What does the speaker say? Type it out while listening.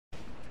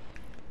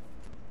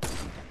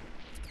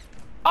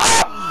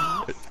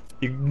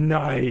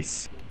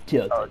Nice.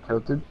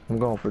 Tilted. I'm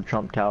going for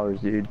Trump Towers,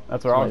 dude.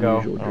 That's where I'll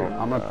go. Oh,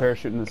 I'm gonna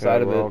parachute in the Okay,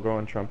 side of we're all it.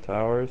 going Trump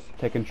Towers.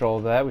 Take control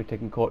of that. We take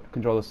control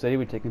of the city.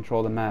 We take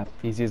control of the map.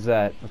 Easy as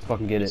that. Let's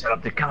fucking get it. Set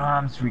up the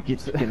comms. We get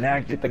to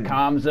connect. Get the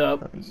comms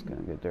up. It's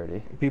gonna get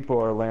dirty. People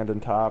are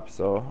landing top,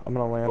 so I'm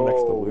gonna land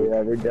next to Luke.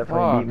 Yeah, they're definitely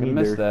Oh, I beat me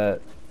missed there.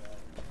 that.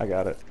 I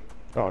got it.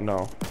 Oh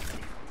no.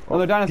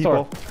 Another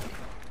dinosaur. People.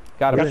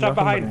 Got Got him. shot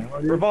behind.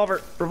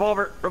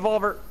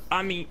 Revolver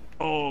on me.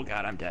 Oh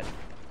god, I'm dead.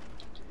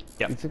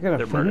 Yep, Is it gonna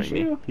they're finish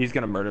murdering me. you? He's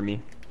gonna murder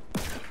me.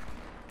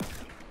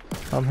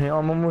 I'm here.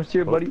 I'm almost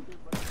here, buddy.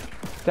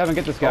 Devin,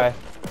 get this guy.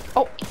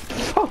 Oh.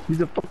 He's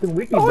a fucking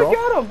wiki, Oh, bro. I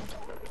got him.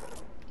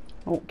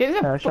 Oh,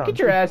 get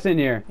your ass in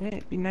here.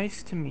 Hey, be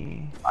nice to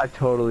me. I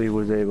totally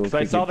was able to.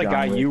 I saw the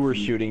guy you were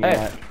shooting Hey,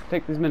 at.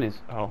 take these minis.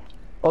 Oh.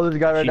 Oh, there's a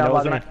guy right She now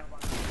knows by me. when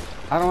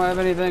I don't have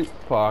anything.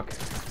 Fuck.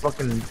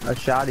 Fucking, I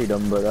shotted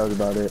him, but that was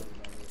about it.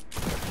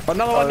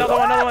 Another one,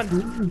 another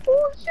one.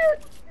 Oh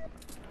shit!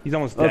 He's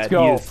almost Let's dead.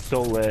 go. He is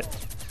so lit.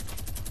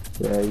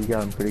 Yeah, you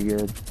got him pretty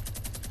good.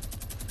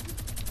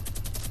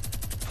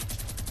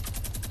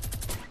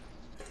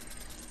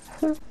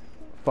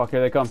 Fuck,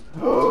 here they come.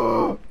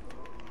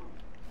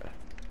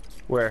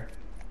 Where?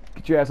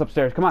 Get your ass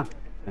upstairs. Come on.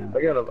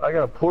 I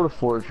got a porta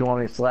fort if you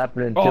want me to slap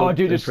it in. Oh,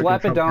 dude, just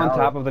slap it down on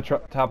top of the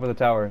top of the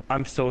tower.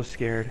 I'm so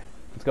scared.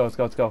 Let's go. Let's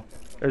go. Let's go.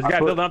 There's a guy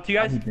building up to you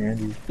guys.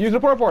 Use the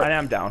porta fort. I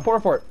am down.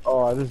 Porta fort.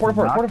 Oh, I just Porta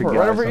fort. Porta fort.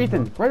 Right over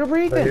Ethan. Right over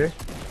Ethan. Right here?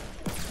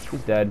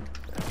 He's dead.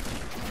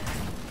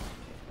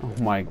 Oh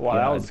my god. Wow,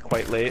 that was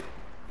quite late.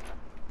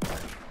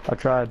 I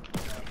tried.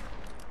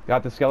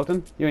 Got the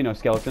skeleton? You ain't no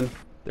skeleton.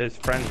 There's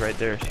friends right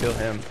there. Kill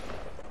him.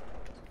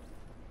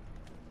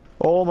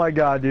 Oh my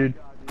god, dude.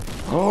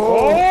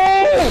 Oh!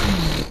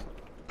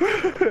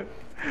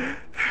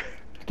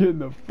 Getting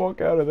the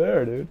fuck out of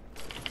there, dude.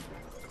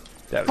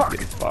 That was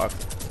good as fuck.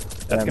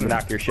 That's gonna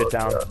knock your shit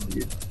down. Oh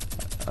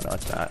no,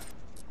 it's not.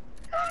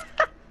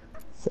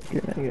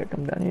 Second, I gotta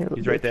come down here.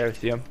 He's right there.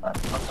 See him?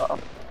 Oh,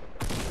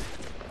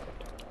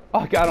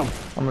 I got him.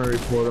 I'm gonna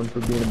report him for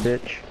being a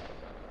bitch.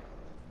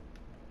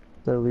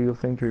 Is that a legal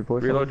thing to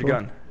report? Reload your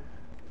gun.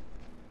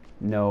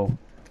 No.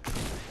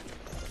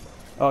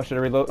 Oh, should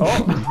I reload?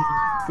 Oh!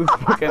 This is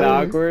fucking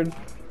awkward.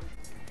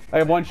 I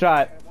have one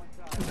shot.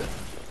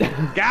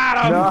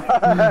 Got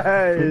him!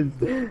 Nice!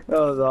 That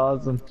was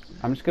awesome.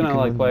 I'm just gonna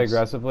like play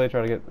aggressively,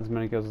 try to get as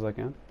many kills as I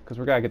can. Cause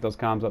we gotta get those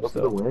comms up What's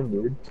the still. win,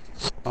 dude?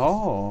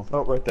 Oh.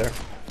 Oh, right there.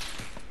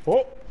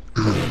 Oh!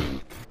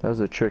 That was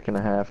a trick and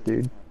a half,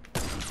 dude.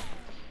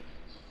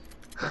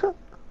 I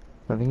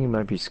think he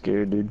might be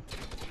scared, dude.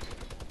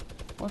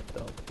 What the?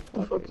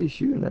 What the fuck are you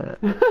shooting at?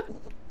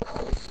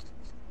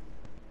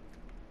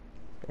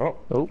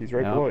 Oh, he's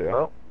right yeah. below you.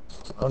 Oh,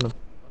 oh no.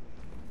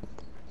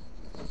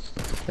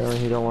 Apparently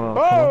he don't want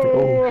to.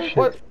 Oh, shit!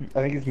 what?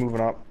 I think he's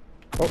moving up.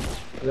 Oh,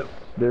 Yep,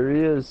 there he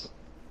is.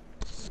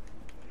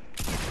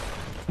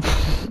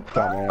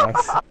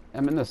 dumbass.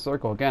 I'm in this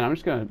circle again. I'm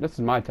just gonna. This is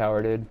my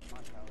tower, dude.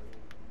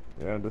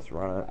 Yeah, just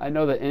run it. I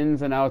know the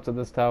ins and outs of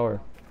this tower.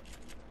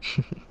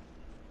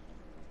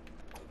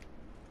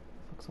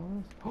 What's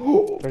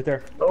all this? Right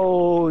there.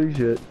 Holy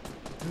shit!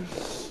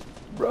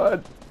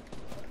 Run!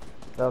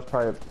 That was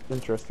probably an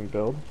interesting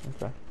build.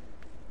 Okay.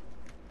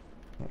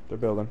 Oh, they're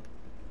building.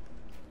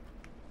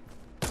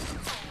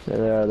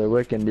 They're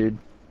wicking, dude.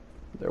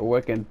 They're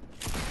wicking.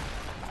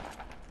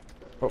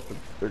 Oh,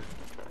 they're...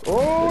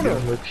 Oh, They're no.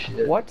 gonna wick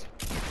shit. What?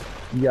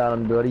 You got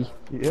him, buddy.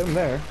 You hit him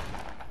there.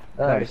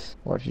 Nice.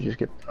 Watch you just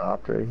get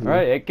popped right here.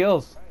 Alright, 8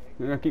 kills.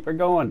 We're gonna keep her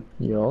going.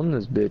 You own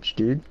this bitch,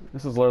 dude.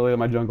 This is literally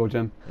my jungle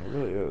gym. It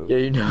really is. Yeah,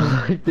 you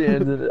know, like the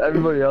end of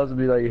everybody else would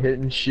be like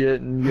hitting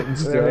shit and getting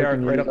stuck. There they are,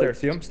 and right you're up there. like,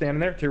 See him standing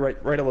there? To your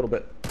right a little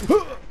bit.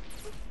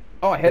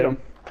 Oh, I hit him.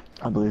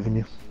 I believe in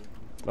you.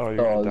 Oh,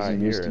 you're Oh, gonna die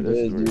this here. is This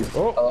is dude.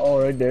 where... Oh,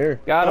 Oh, right there.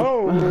 Got him.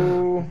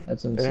 oh.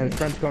 That's And insane. his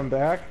friend's coming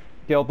back,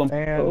 Killed him.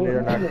 and Oh,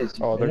 they're not. nice.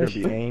 Oh, they're gonna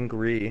be Finished.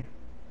 angry.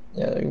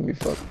 Yeah, they're gonna be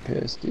fucking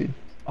pissed, dude.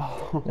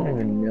 Oh. They don't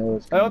even know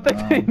what's I don't think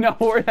going they on. know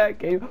where that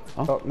came.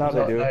 Oh, now Oh,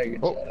 they do. now you can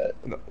Oh, shot it.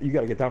 no, you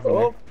gotta get down from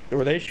Oh. there.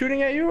 Were they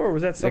shooting at you, or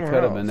was that They somewhere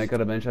could have else? been. They could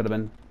have been. Should have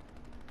been.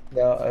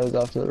 No, I was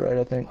off to the right,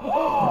 I think.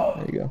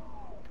 There you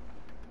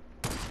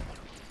go.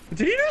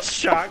 Did he just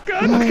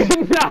shotgun?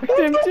 Knocked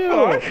him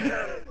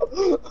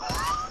too.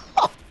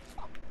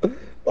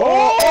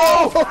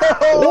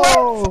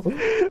 Oh!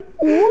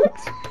 What?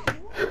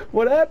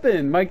 What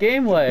happened? My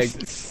game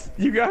lagged.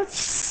 You got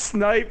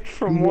sniped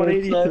from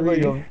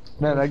 183.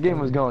 Man, that game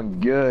was going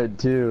good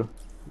too.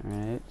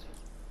 Alright.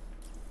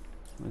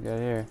 What we got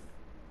here?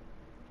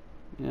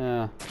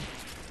 Yeah.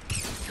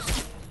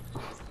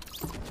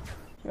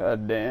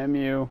 God damn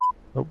you.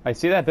 Nope. I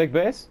see that big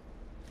base.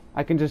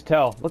 I can just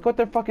tell. Look what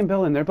they're fucking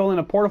building. They're building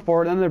a porta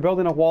fort and then they're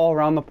building a wall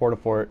around the porta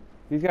fort.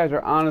 These guys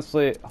are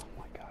honestly... Oh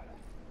my god.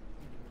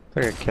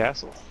 Like a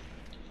castle.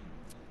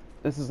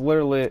 This is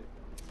literally...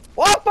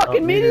 Oh,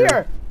 fucking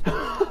meteor!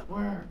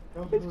 Where?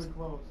 That was really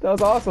close. That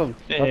was awesome.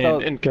 I thought that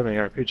was- Incoming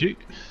RPG.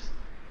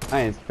 I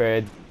ain't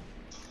scared.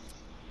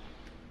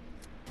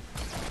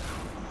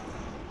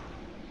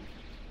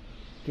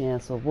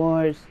 Cancel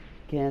wars.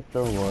 can't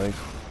the voice.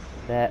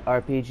 That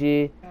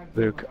RPG.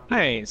 Luke,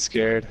 I ain't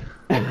scared.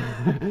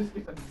 I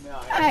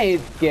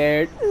ain't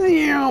scared.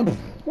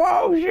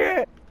 Whoa,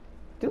 shit.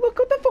 Dude, look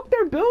what the fuck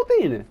they're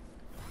building.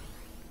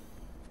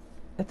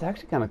 That's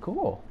actually kind of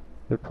cool.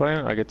 They're playing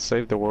I could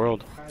save the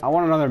world. I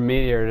want another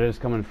meteor to just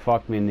come and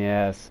fuck me in the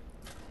ass.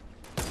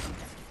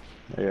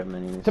 I got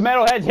minis.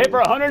 Tomato heads hit for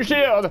 100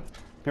 shield.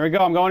 Here we go.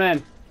 I'm going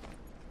in.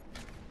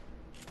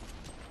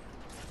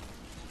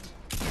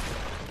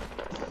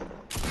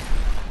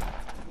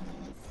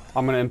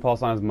 I'm gonna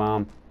impulse on his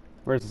mom.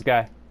 Where's this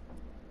guy?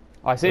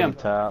 Oh, I see him.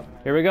 Top.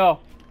 Here we go.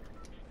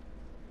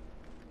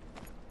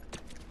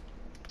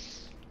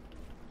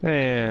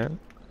 Man,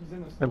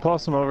 and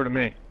toss them over to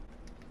me.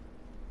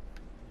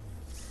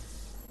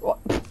 What?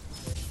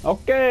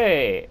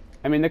 Okay.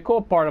 I mean, the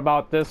cool part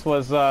about this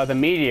was the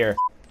meteor.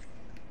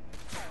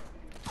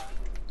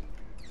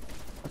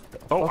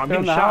 Oh, I'm They're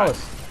in getting the shot.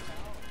 house.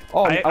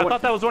 Oh, I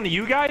thought that was one of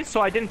you guys,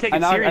 so I didn't take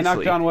it seriously. I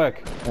knocked John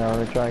Wick. Now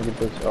let me try and get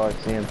this. Oh, I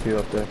see him too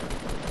up there.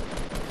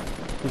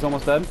 He's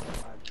almost dead.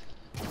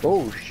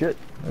 Oh shit!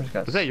 I just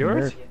got Was that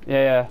yours? smeared.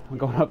 Yeah, I'm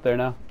going up there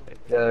now.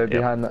 Yeah, they're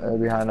behind. They're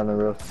behind on the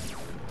roof.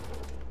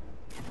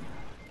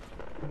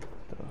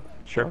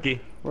 Shockkie.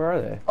 Where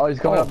are they? Oh, he's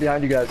coming up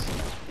behind you guys.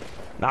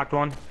 Knocked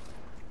one.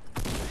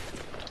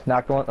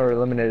 Knocked one or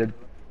eliminated.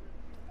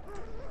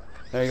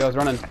 There he goes,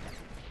 running.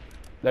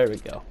 There we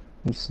go.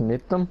 You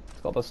snipped them? It's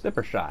called a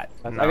snipper shot.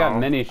 I No, got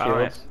mini I don't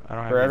shields I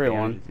don't have for any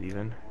everyone. bandages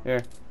even.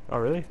 Here. Oh,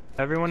 really?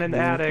 Everyone in the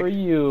Two attic. for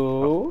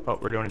you. Oh,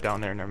 we're doing it down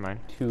there. Never mind.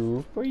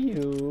 2 for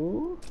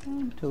you.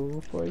 And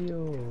 2 for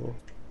you.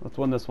 Let's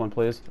win this one,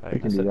 please. I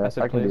can do that.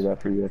 I can do that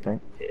for you, I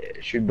think. Yeah,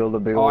 should build a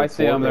big Oh, old I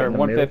see them. fort They're in the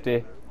 150.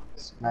 middle.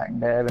 Smack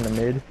dab in the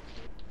mid.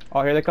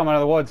 Oh, here they come out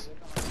of the woods.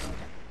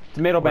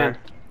 Tomato Where? band.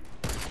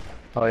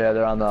 Oh yeah,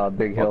 they're on the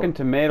big hill. Fucking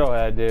tomato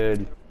head,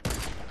 dude.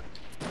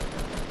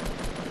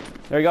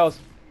 There he goes.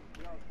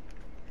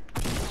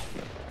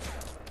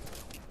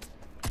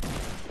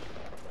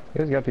 You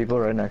guys got people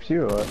right next to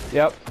you or what?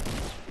 Yep.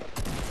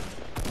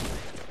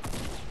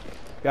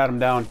 Got him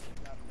down.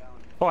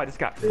 Oh, I just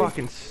got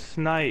fucking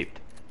sniped.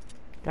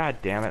 God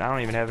damn it! I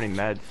don't even have any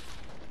meds.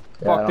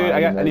 Yeah, Fuck, don't dude,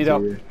 have any I need meds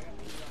help. either.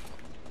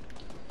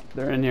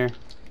 They're in here.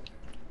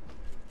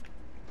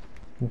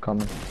 I'm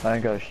coming. I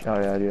ain't got a oh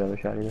yeah, I do have a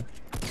shot either.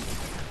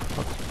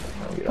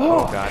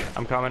 Oh god,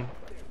 I'm coming.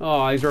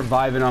 Oh, he's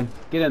reviving him.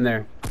 Get in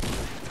there.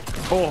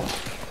 Oh.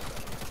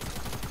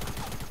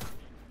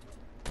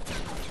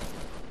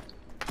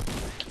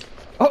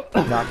 Oh,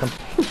 Knock him.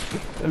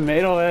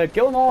 tomato head.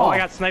 Kill them all. Oh, I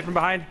got sniped from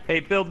behind. Hey,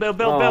 build, build,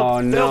 build, Oh,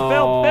 build, no.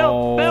 build,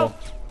 build, build.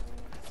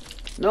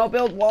 No,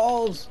 build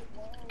walls.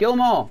 Kill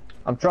them all.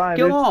 I'm trying.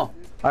 Kill Dude. them all.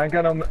 I ain't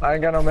got no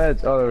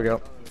meds. Oh, there we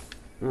go.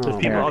 There's Oh,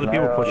 people, man. other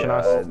people pushing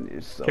us. God,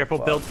 you're so Careful,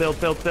 fucked.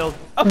 build.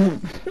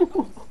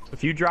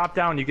 If you drop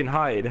down, you can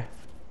hide.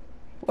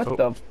 What Oh,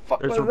 the fuck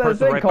There's was a that person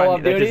thing? right Call by of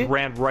me that Duty? just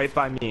ran right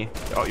by me.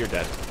 Oh, you're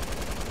dead.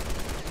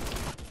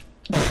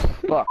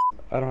 Fuck.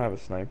 I don't have a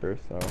sniper,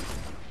 so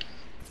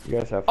you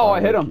guys have fun. Oh, I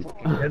hit him.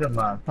 Hit him,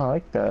 man. I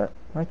like that.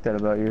 I like that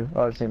about you.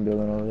 Oh, I've seen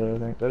building over there, I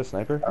think. Is that a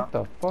sniper? What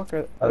the fuck?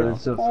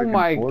 There's a Oh freaking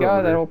my fort god, over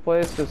that there. whole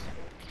place just.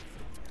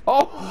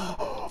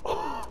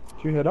 Oh!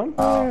 Did you hit him?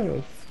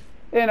 Oh.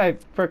 And I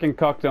freaking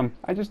cucked him.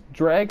 I just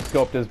drag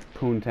scoped his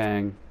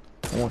poontang.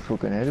 Almost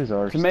fucking hit his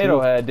arse. Tomato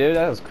too. head, dude.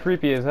 That was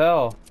creepy as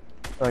hell.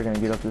 Probably gonna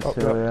get up this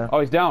hill, yeah. Oh,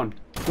 he's down.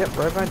 Yep,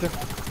 right behind you.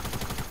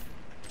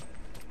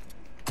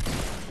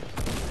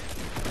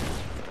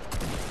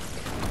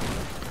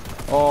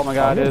 Oh my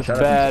god, I'm it's gonna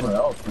try to bad. be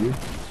someone else, dude.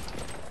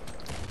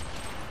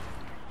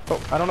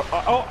 Oh, I don't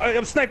know.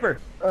 I'm sniper.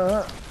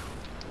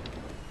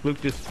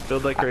 Luke just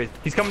build like crazy.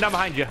 He's coming down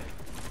behind you.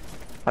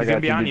 I He's got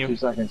gonna be on dude. you. 2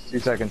 seconds. 2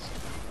 seconds.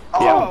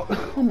 Oh,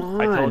 come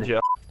on. I told you.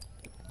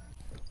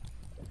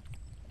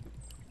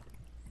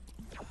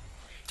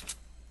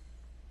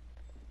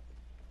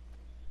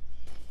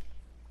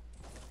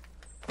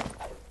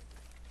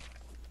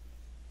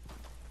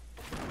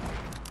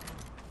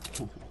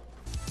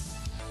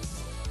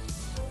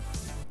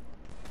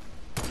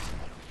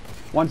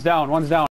 One's down, one's down.